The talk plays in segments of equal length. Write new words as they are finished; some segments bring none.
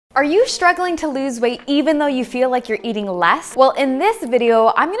Are you struggling to lose weight even though you feel like you're eating less? Well, in this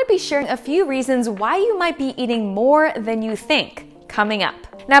video, I'm gonna be sharing a few reasons why you might be eating more than you think coming up.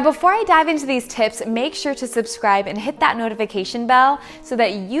 Now, before I dive into these tips, make sure to subscribe and hit that notification bell so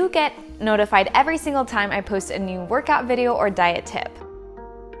that you get notified every single time I post a new workout video or diet tip.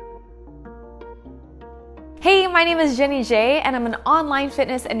 Hey, my name is Jenny J, and I'm an online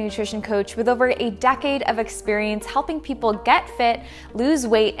fitness and nutrition coach with over a decade of experience helping people get fit, lose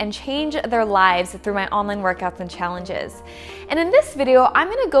weight, and change their lives through my online workouts and challenges. And in this video, I'm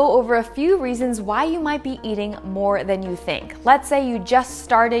gonna go over a few reasons why you might be eating more than you think. Let's say you just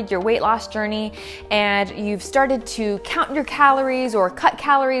started your weight loss journey and you've started to count your calories or cut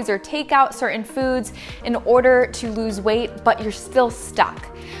calories or take out certain foods in order to lose weight, but you're still stuck.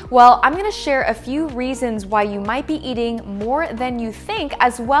 Well, I'm gonna share a few reasons why you might be eating more than you think,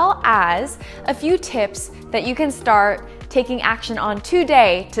 as well as a few tips that you can start taking action on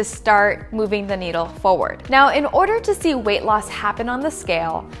today to start moving the needle forward. Now, in order to see weight loss happen on the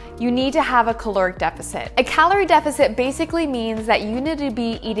scale, you need to have a caloric deficit. A calorie deficit basically means that you need to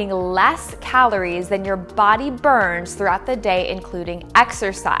be eating less calories than your body burns throughout the day, including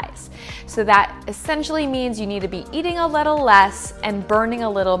exercise. So that essentially means you need to be eating a little less and burning a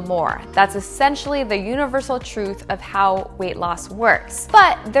little more. That's essentially the universal truth of how weight loss works.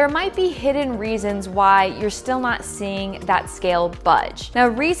 But there might be hidden reasons why you're still not seeing that scale budge. Now,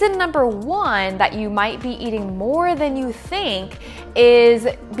 reason number one that you might be eating more than you think is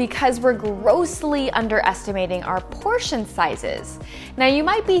because we're grossly underestimating our portion sizes. Now, you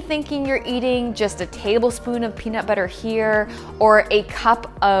might be thinking you're eating just a tablespoon of peanut butter here, or a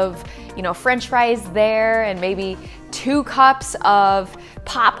cup of, French fries there, and maybe 2 cups of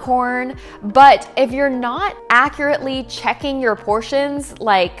popcorn. But if you're not accurately checking your portions,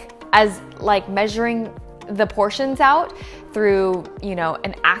 like measuring the portions out through,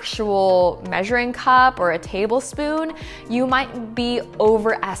 an actual measuring cup or a tablespoon, you might be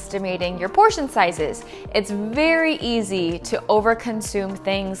overestimating your portion sizes. It's very easy to overconsume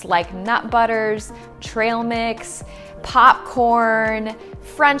things like nut butters, trail mix, popcorn,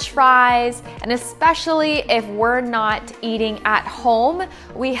 French fries, and especially if we're not eating at home,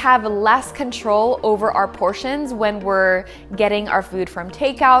 we have less control over our portions when we're getting our food from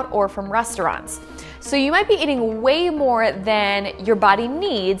takeout or from restaurants. So you might be eating way more than your body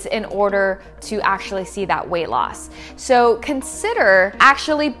needs in order to actually see that weight loss. So consider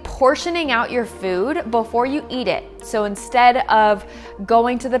actually portioning out your food before you eat it. So instead of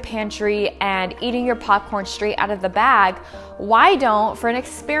going to the pantry and eating your popcorn straight out of the bag, why don't, for an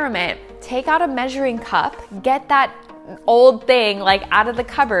experiment, take out a measuring cup, get that old thing out of the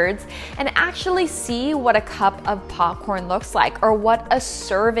cupboards, and actually see what a cup of popcorn looks like, or what a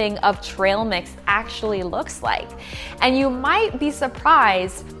serving of trail mix actually looks like. And you might be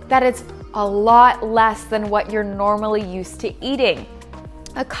surprised that it's a lot less than what you're normally used to eating.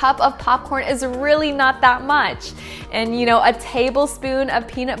 A cup of popcorn is really not that much. And a tablespoon of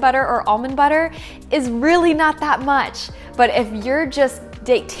peanut butter or almond butter is really not that much. But if you're just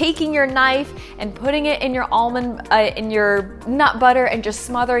taking your knife and putting it in your in your nut butter and just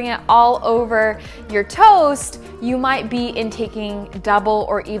smothering it all over your toast, you might be intaking double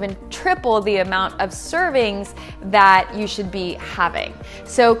or even triple the amount of servings that you should be having.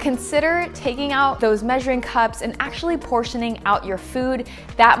 So consider taking out those measuring cups and actually portioning out your food.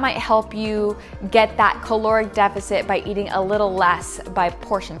 That might help you get that caloric deficit by eating a little less by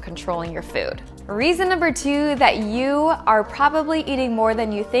portion controlling your food. Reason number two that you are probably eating more than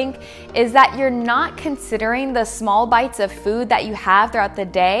you think is that you're not considering the small bites of food that you have throughout the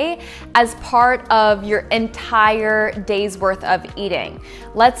day as part of your entire day's worth of eating.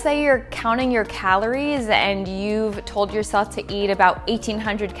 Let's say you're counting your calories and you've told yourself to eat about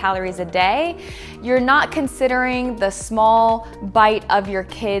 1,800 calories a day. You're not considering the small bite of your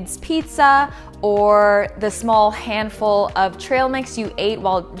kid's pizza or the small handful of trail mix you ate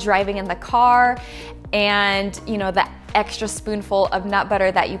while driving in the car, and the extra spoonful of nut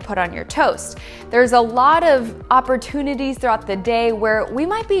butter that you put on your toast. There's a lot of opportunities throughout the day where we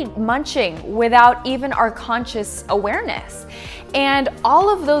might be munching without even our conscious awareness. And all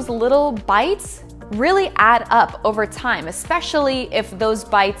of those little bites really add up over time, especially if those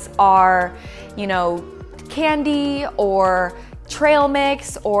bites are, candy or trail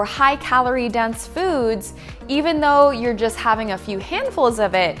mix or high calorie dense foods. Even though you're just having a few handfuls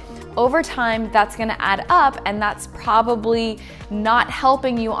of it, over time that's gonna add up, and that's probably not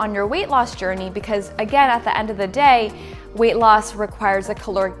helping you on your weight loss journey, because again, at the end of the day, weight loss requires a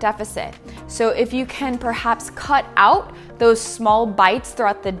caloric deficit. So if you can perhaps cut out those small bites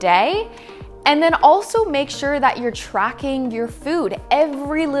throughout the day And then also make sure that you're tracking your food,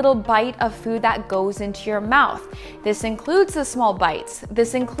 every little bite of food that goes into your mouth. This includes the small bites.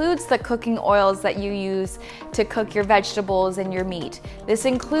 This includes the cooking oils that you use to cook your vegetables and your meat. This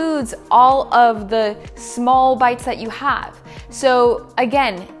includes all of the small bites that you have. So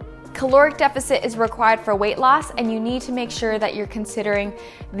again, caloric deficit is required for weight loss, and you need to make sure that you're considering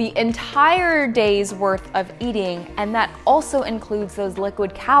the entire day's worth of eating, and that also includes those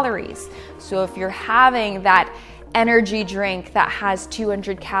liquid calories. So if you're having that energy drink that has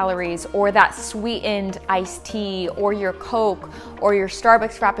 200 calories, or that sweetened iced tea, or your Coke, or your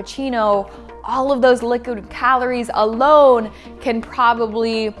Starbucks Frappuccino, all of those liquid calories alone can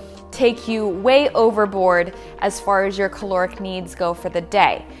probably take you way overboard as far as your caloric needs go for the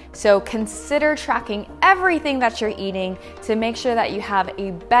day. So consider tracking everything that you're eating to make sure that you have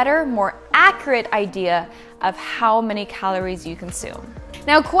a better, more accurate idea of how many calories you consume.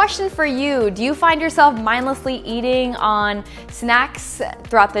 Now, question for you, do you find yourself mindlessly eating on snacks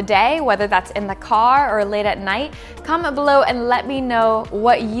throughout the day, whether that's in the car or late at night? Comment below and let me know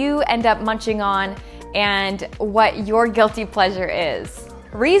what you end up munching on and what your guilty pleasure is.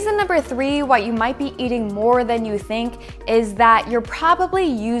 Reason number 3 why you might be eating more than you think is that you're probably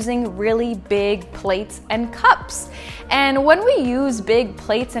using really big plates and cups. And when we use big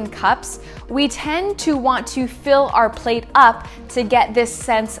plates and cups, we tend to want to fill our plate up to get this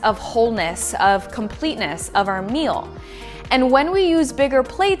sense of wholeness, of completeness of our meal. And when we use bigger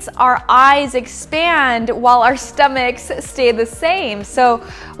plates, our eyes expand while our stomachs stay the same. So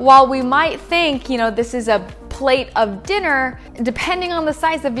while we might think, this is a plate of dinner, depending on the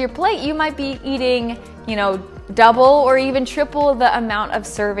size of your plate, you might be eating, double or even triple the amount of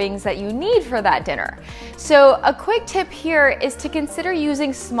servings that you need for that dinner. So a quick tip here is to consider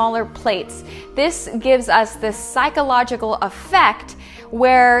using smaller plates. This gives us this psychological effect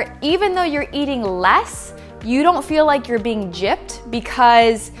where even though you're eating less, you don't feel like you're being gypped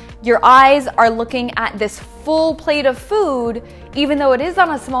because your eyes are looking at this full plate of food, even though it is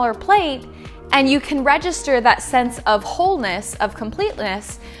on a smaller plate, and you can register that sense of wholeness, of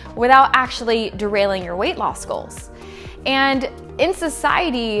completeness, without actually derailing your weight loss goals. And in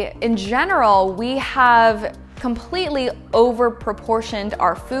society, in general, we have completely over-proportioned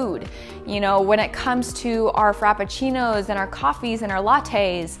our food. When it comes to our frappuccinos and our coffees and our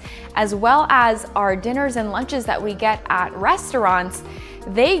lattes, as well as our dinners and lunches that we get at restaurants,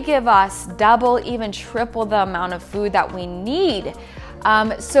 they give us double, even triple the amount of food that we need.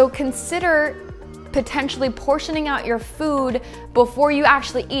 So consider potentially portioning out your food before you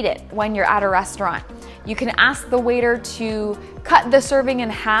actually eat it when you're at a restaurant. You can ask the waiter to cut the serving in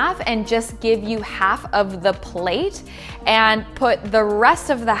half and just give you half of the plate and put the rest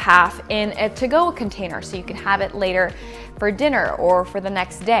of the half in a to-go container so you can have it later for dinner or for the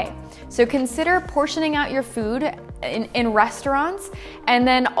next day. So consider portioning out your food in restaurants, and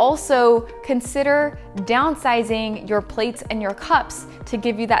then also consider downsizing your plates and your cups to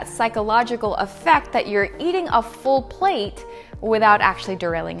give you that psychological effect that you're eating a full plate without actually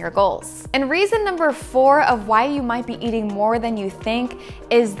derailing your goals. And reason number 4 of why you might be eating more than you think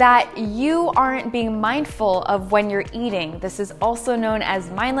is that you aren't being mindful of when you're eating. This is also known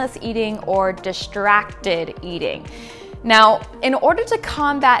as mindless eating or distracted eating. Now, in order to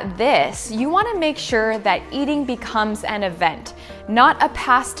combat this, you want to make sure that eating becomes an event, not a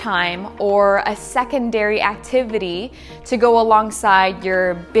pastime or a secondary activity to go alongside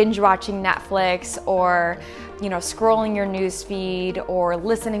your binge watching Netflix or scrolling your news feed or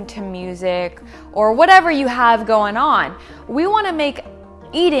listening to music or whatever you have going on. We want to make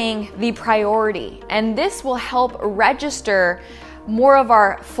eating the priority, and this will help register more of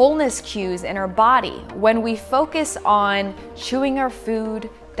our fullness cues in our body. When we focus on chewing our food,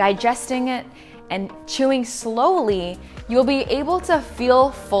 digesting it, and chewing slowly, you'll be able to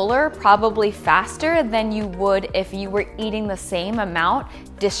feel fuller probably faster than you would if you were eating the same amount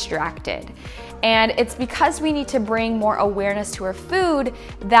distracted. And it's because we need to bring more awareness to our food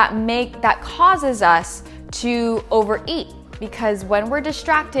that causes us to overeat, because when we're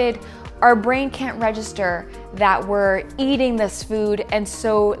distracted, our brain can't register that we're eating this food, and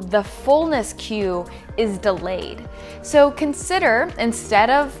so the fullness cue is delayed. So consider,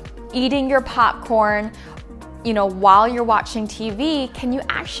 instead of eating your popcorn, while you're watching TV, can you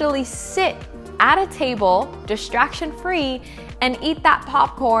actually sit at a table, distraction-free, and eat that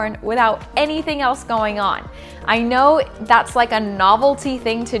popcorn without anything else going on? I know that's like a novelty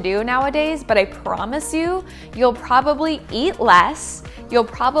thing to do nowadays, but I promise you, you'll probably eat less, you'll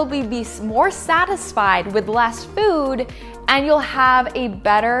probably be more satisfied with less food, and you'll have a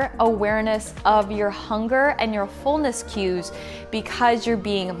better awareness of your hunger and your fullness cues because you're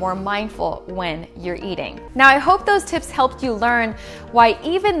being more mindful when you're eating. Now, I hope those tips helped you learn why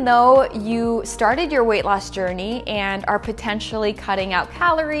even though you started your weight loss journey and are potentially cutting out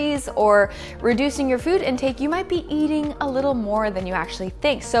calories or reducing your food intake, you might be eating a little more than you actually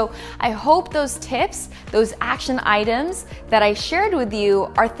think. So I hope those tips, those action items that I shared with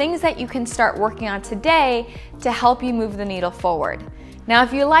you are things that you can start working on today to help you move the needle forward. Now,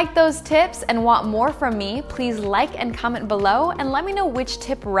 if you like those tips and want more from me, please like and comment below and let me know which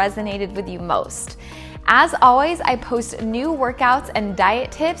tip resonated with you most. As always, I post new workouts and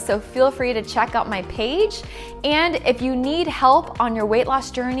diet tips, so feel free to check out my page. And if you need help on your weight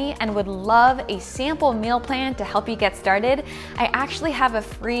loss journey and would love a sample meal plan to help you get started, I actually have a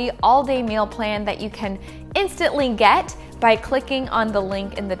free all-day meal plan that you can instantly get by clicking on the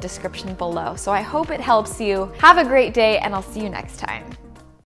link in the description below. So I hope it helps you. Have a great day, and I'll see you next time.